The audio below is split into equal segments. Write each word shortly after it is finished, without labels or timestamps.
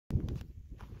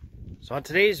So on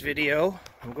today's video,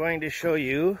 I'm going to show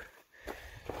you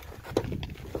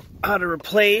how to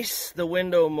replace the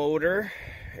window motor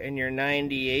in your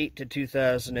 98 to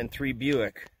 2003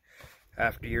 Buick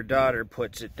after your daughter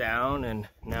puts it down and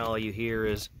now all you hear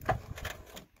is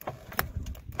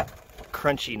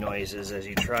crunchy noises as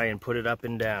you try and put it up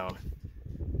and down.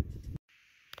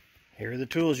 Here are the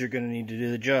tools you're going to need to do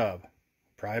the job.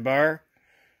 Pry bar,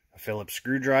 a Phillips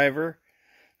screwdriver,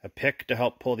 a pick to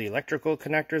help pull the electrical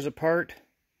connectors apart,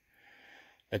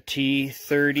 a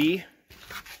T30,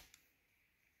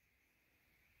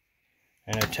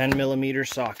 and a 10mm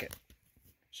socket.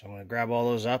 So I'm going to grab all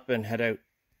those up and head out.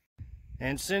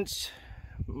 And since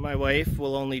my wife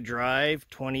will only drive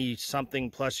 20-something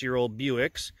plus year old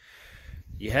Buicks,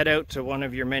 you head out to one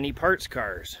of your many parts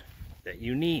cars that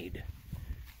you need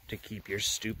to keep your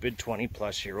stupid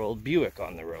 20-plus year old Buick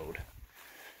on the road.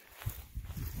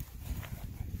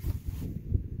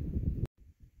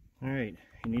 Alright,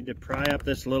 you need to pry up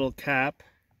this little cap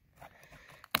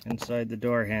inside the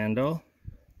door handle.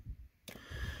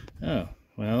 Oh,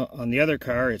 well, on the other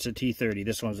car it's a T30.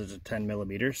 This one's a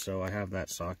 10mm, so I have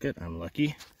that socket. I'm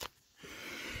lucky.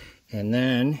 And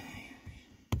then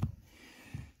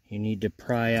you need to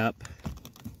pry up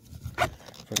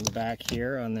from the back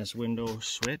here on this window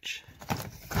switch.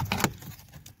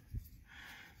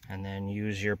 And then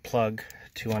use your plug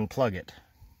to unplug it.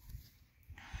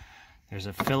 There's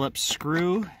a Phillips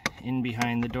screw in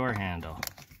behind the door handle.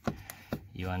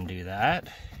 You undo that.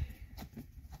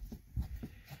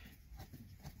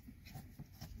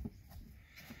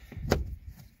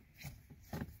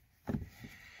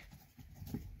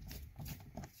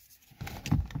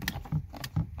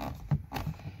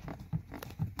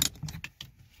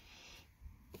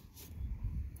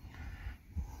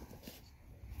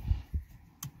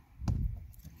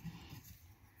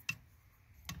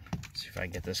 See if I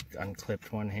get this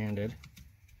unclipped one-handed.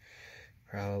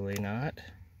 Probably not.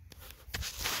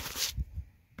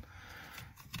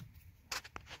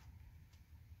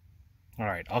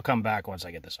 Alright, I'll come back once I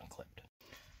get this unclipped.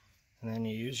 And then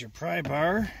you use your pry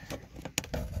bar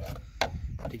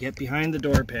to get behind the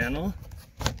door panel.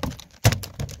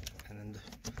 And then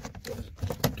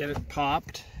get it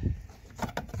popped.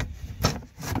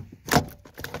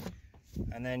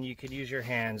 And then you could use your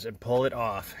hands and pull it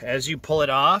off. As you pull it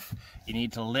off, you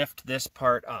need to lift this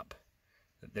part up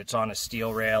that's on a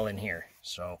steel rail in here.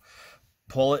 So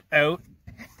pull it out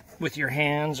with your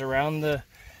hands around the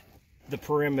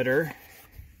perimeter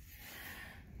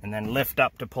and then lift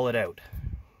up to pull it out.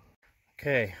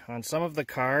 Okay, on some of the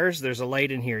cars, there's a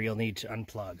light in here you'll need to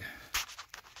unplug.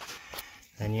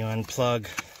 Then you unplug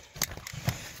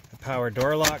the power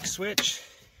door lock switch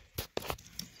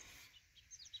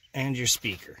and your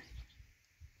speaker.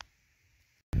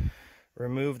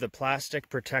 Remove the plastic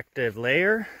protective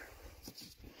layer.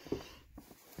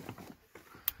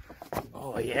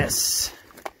 Oh yes.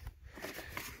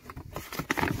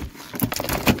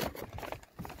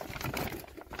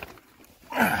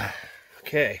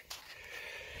 Okay.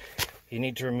 You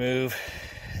need to remove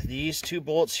these two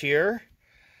bolts here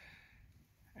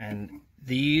and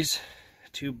these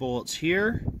two bolts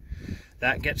here.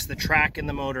 That gets the track and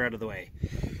the motor out of the way.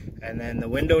 And then the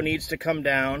window needs to come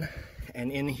down,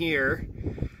 and in here,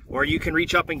 or you can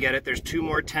reach up and get it, there's two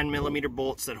more 10mm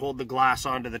bolts that hold the glass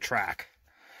onto the track.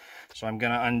 So I'm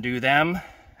going to undo them,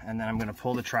 and then I'm going to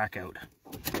pull the track out.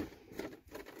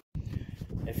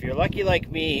 If you're lucky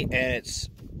like me and its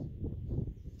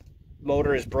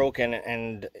motor is broken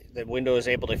and the window is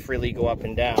able to freely go up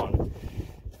and down,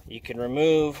 you can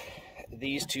remove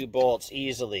these two bolts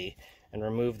easily and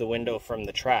remove the window from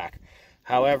the track.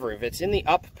 However, if it's in the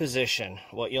up position,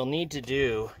 what you'll need to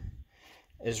do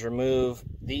is remove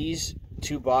these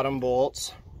two bottom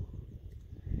bolts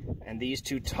and these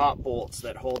two top bolts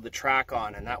that hold the track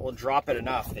on, and that will drop it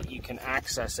enough that you can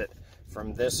access it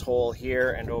from this hole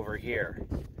here and over here.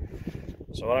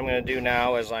 So what I'm going to do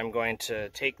now is I'm going to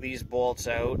take these bolts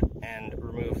out and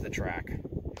remove the track.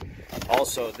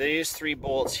 Also, these three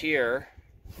bolts here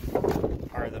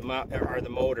are the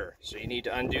motor. So you need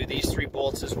to undo these three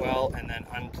bolts as well and then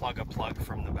unplug a plug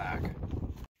from the back.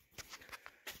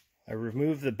 I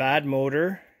removed the bad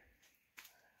motor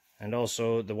and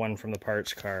also the one from the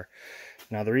parts car.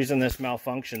 Now the reason this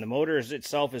malfunctioned, the motor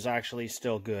itself is actually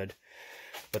still good,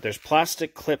 but there's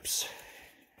plastic clips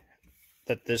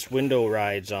that this window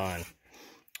rides on.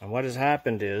 And what has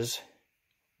happened is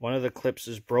one of the clips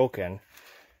is broken,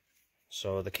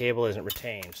 so the cable isn't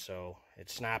retained, so it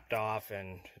snapped off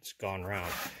and it's gone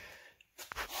round.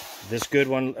 This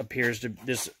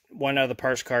one out of the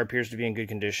parts car appears to be in good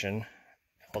condition.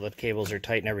 All the cables are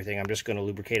tight and everything. I'm just going to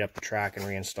lubricate up the track and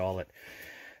reinstall it.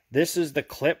 This is the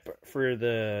clip for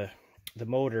the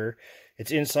motor.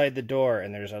 It's inside the door,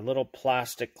 and there's a little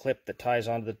plastic clip that ties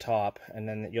onto the top, and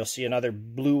then you'll see another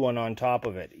blue one on top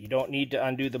of it. You don't need to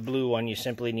undo the blue one, you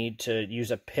simply need to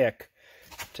use a pick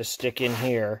to stick in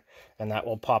here, and that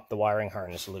will pop the wiring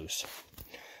harness loose.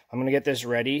 I'm going to get this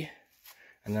ready,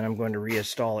 and then I'm going to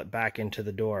reinstall it back into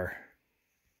the door.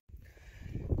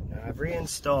 Now I've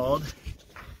reinstalled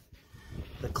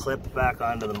the clip back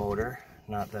onto the motor.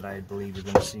 Not that I believe you're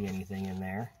going to see anything in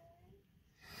there.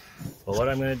 But what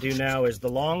I'm going to do now is the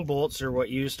long bolts are what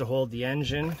used to hold the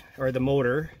engine or the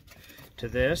motor to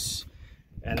this,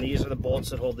 and these are the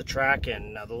bolts that hold the track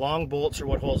in. Now the long bolts are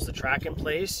what holds the track in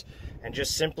place, and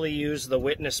just simply use the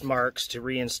witness marks to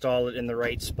reinstall it in the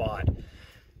right spot.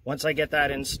 Once I get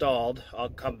that installed, I'll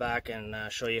come back and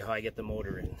show you how I get the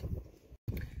motor in.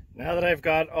 Now that I've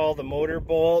got all the motor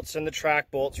bolts and the track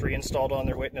bolts reinstalled on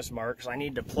their witness marks, I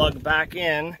need to plug back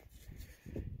in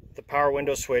the power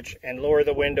window switch and lower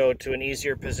the window to an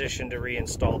easier position to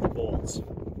reinstall the bolts.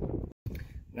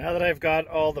 Now that I've got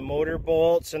all the motor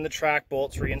bolts and the track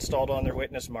bolts reinstalled on their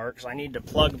witness marks, I need to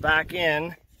plug back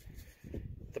in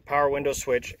the power window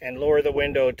switch and lower the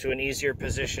window to an easier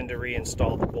position to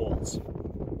reinstall the bolts.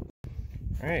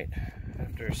 Alright,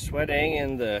 after sweating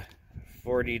in the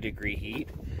 40-degree heat,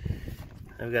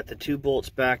 I've got the two bolts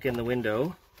back in the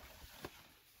window.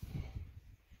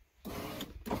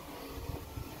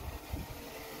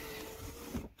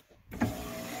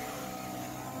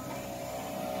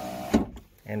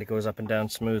 And it goes up and down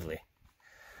smoothly.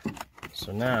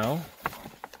 So now,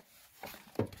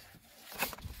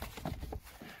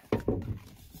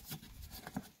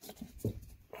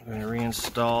 I'm going to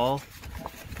reinstall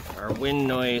our wind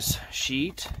noise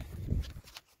sheet.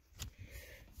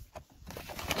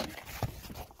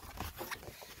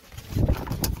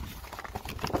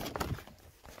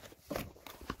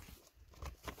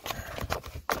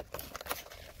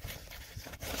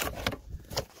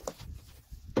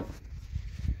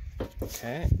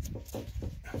 Okay.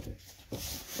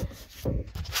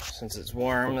 Since it's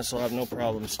warm, this will have no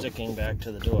problem sticking back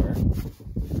to the door.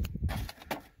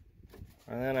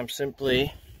 And then I'm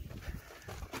simply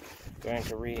going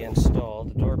to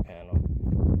reinstall the door panel.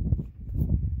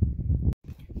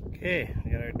 Okay,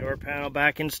 we got our door panel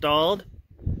back installed.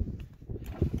 And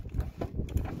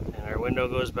our window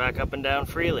goes back up and down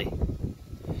freely.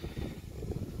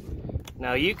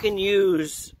 Now you can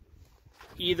use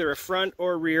either a front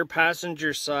or rear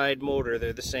passenger side motor.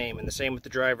 They're the same, and the same with the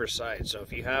driver's side. So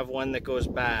if you have one that goes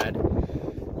bad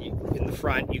in the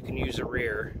front, you can use a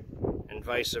rear, and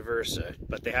vice versa,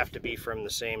 but they have to be from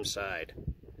the same side.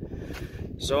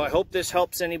 So I hope this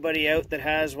helps anybody out that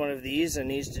has one of these and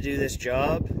needs to do this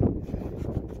job.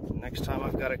 Next time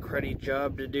I've got a cruddy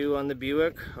job to do on the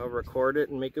Buick, I'll record it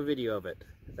and make a video of it.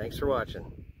 Thanks for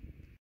watching.